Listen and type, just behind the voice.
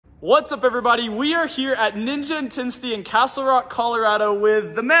What's up, everybody? We are here at Ninja Intensity in Castle Rock, Colorado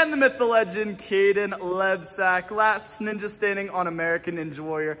with the man, the myth, the legend, Kaden Lebsack, last ninja standing on American Ninja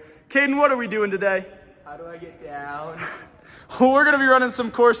Warrior. Kaden, what are we doing today? How do I get down? We're going to be running some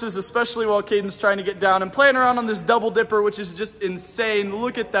courses, especially while Kaden's trying to get down and playing around on this double dipper, which is just insane.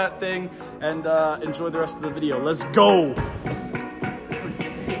 Look at that thing and enjoy the rest of the video. Let's go.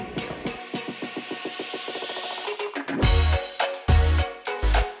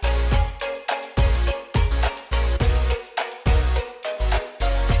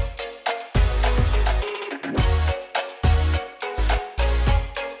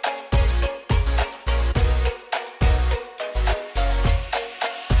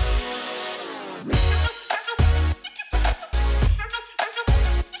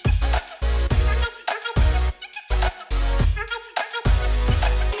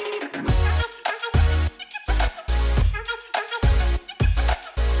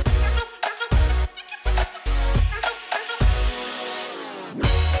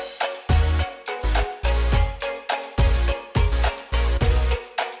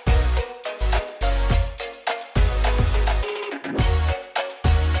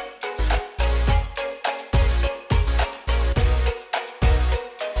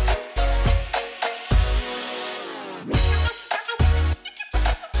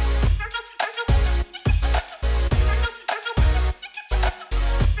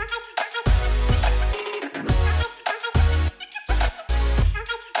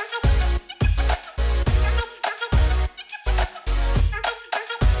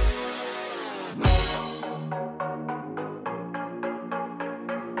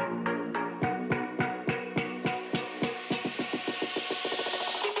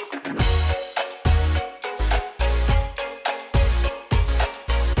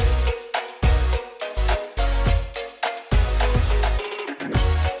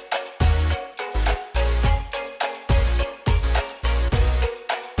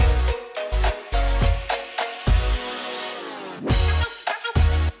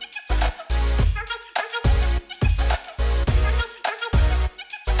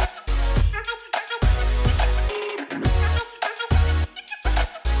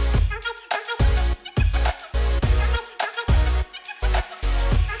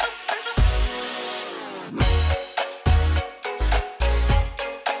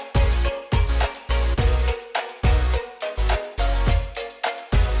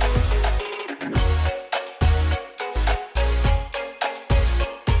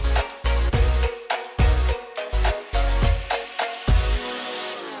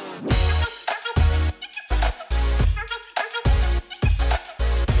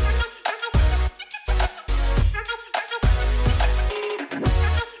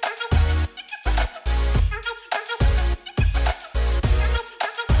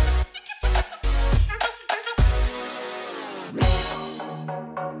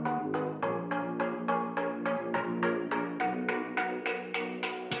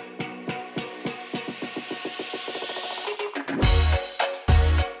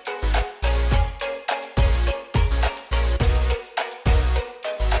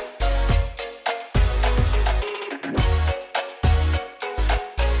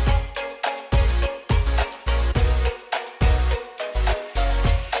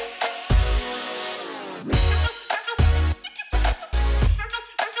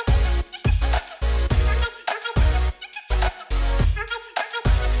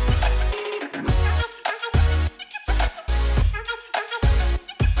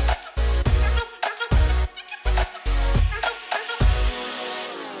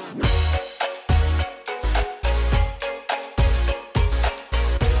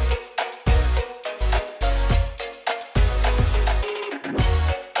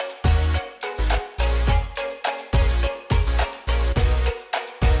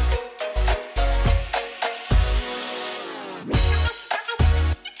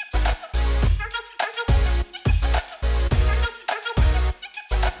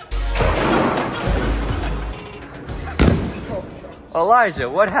 Elijah,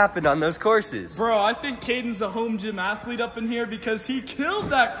 what happened on those courses? Bro, I think Kaden's a home gym athlete up in here because he killed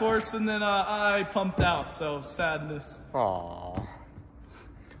that course and then I pumped out, so sadness. Aww.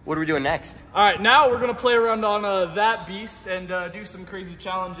 What are we doing next? All right, now we're gonna play around on that beast and do some crazy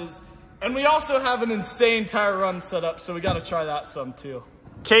challenges. And we also have an insane tire run set up, so we gotta try that some too.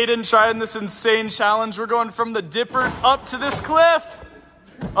 Kaden trying this insane challenge. We're going from the dipper up to this cliff.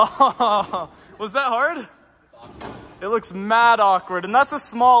 Oh, was that hard? It looks mad awkward, and that's a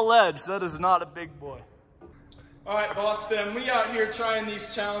small ledge. That is not a big boy. All right, boss fam, we out here trying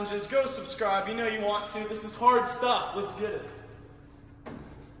these challenges. Go subscribe, you know you want to. This is hard stuff. Let's get it.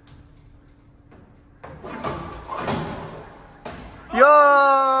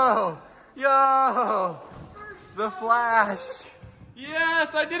 Yo! Yo! The flash!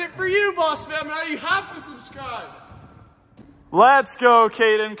 Yes, I did it for you, boss fam. Now you have to subscribe. Let's go,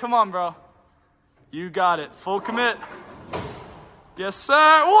 Kaden. Come on, bro. You got it. Full commit. Yes, sir.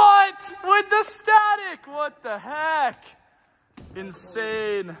 What? With the static? What the heck?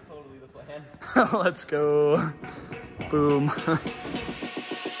 Insane. Totally the plan. Let's go. Boom.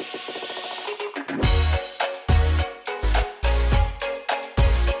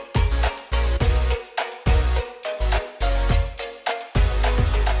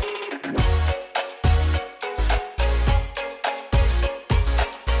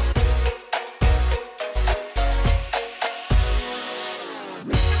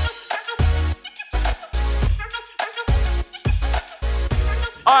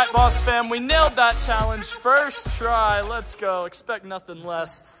 All right, boss fam, we nailed that challenge. First try, let's go. Expect nothing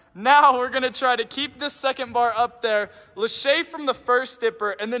less. Now we're gonna try to keep this second bar up there, lâcher from the first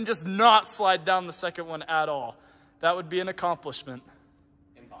dipper, and then just not slide down the second one at all. That would be an accomplishment.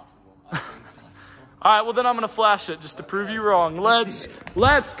 Impossible. I think it's possible. All right, well then I'm gonna flash it just to prove you wrong. Let's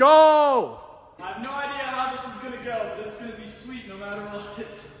go! I have no idea how this is gonna go, but it's gonna be sweet no matter what.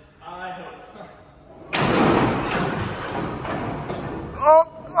 I hope.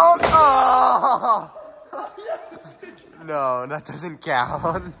 Yes. No, that doesn't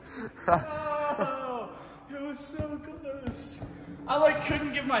count. Oh, it was so close. I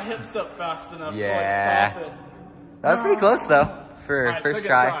couldn't get my hips up fast enough to Yeah. stop it. That was pretty close though for All right, first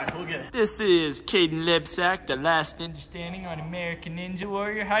second try. We'll get it. This is Kaden Lebsack, the last ninja standing on American Ninja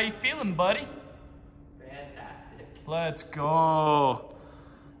Warrior. How you feeling, buddy? Fantastic. Let's go. All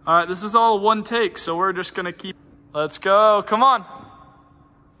right, this is all one take, so we're just gonna keep. Let's go. Come on.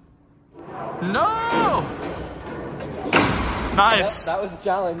 No. Nice. Yep, that was the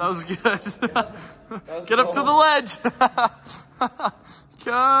challenge. That was good. Get up to the ledge.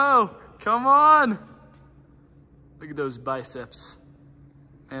 Go. Come on. Look at those biceps.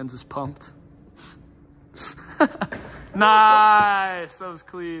 Man's is pumped. Nice. That was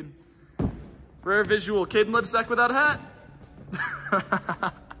clean. Rare visual. Kaden Lebsack without a hat. For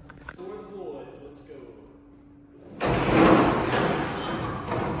the boys, let's go.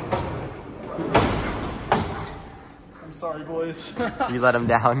 I'm sorry, boys. You let him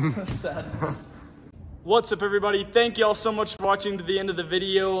down. Sadness. What's up, everybody? Thank you all so much for watching to the end of the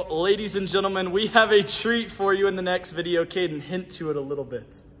video. Ladies and gentlemen, we have a treat for you in the next video. Kaden, hint to it a little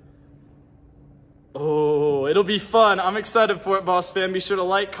bit. Oh, it'll be fun. I'm excited for it, boss fam. Be sure to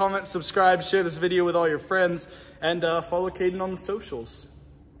like, comment, subscribe, share this video with all your friends, and follow Kaden on the socials.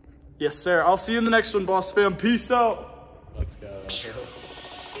 Yes, sir. I'll see you in the next one, boss fam. Peace out. Let's go.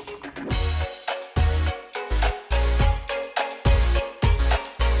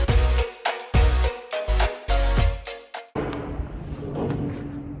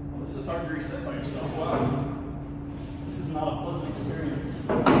 This is hard to reset by yourself. Wow. This is not a pleasant experience.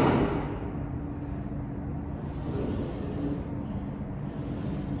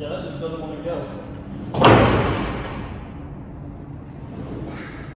 Yeah, that just doesn't want to go.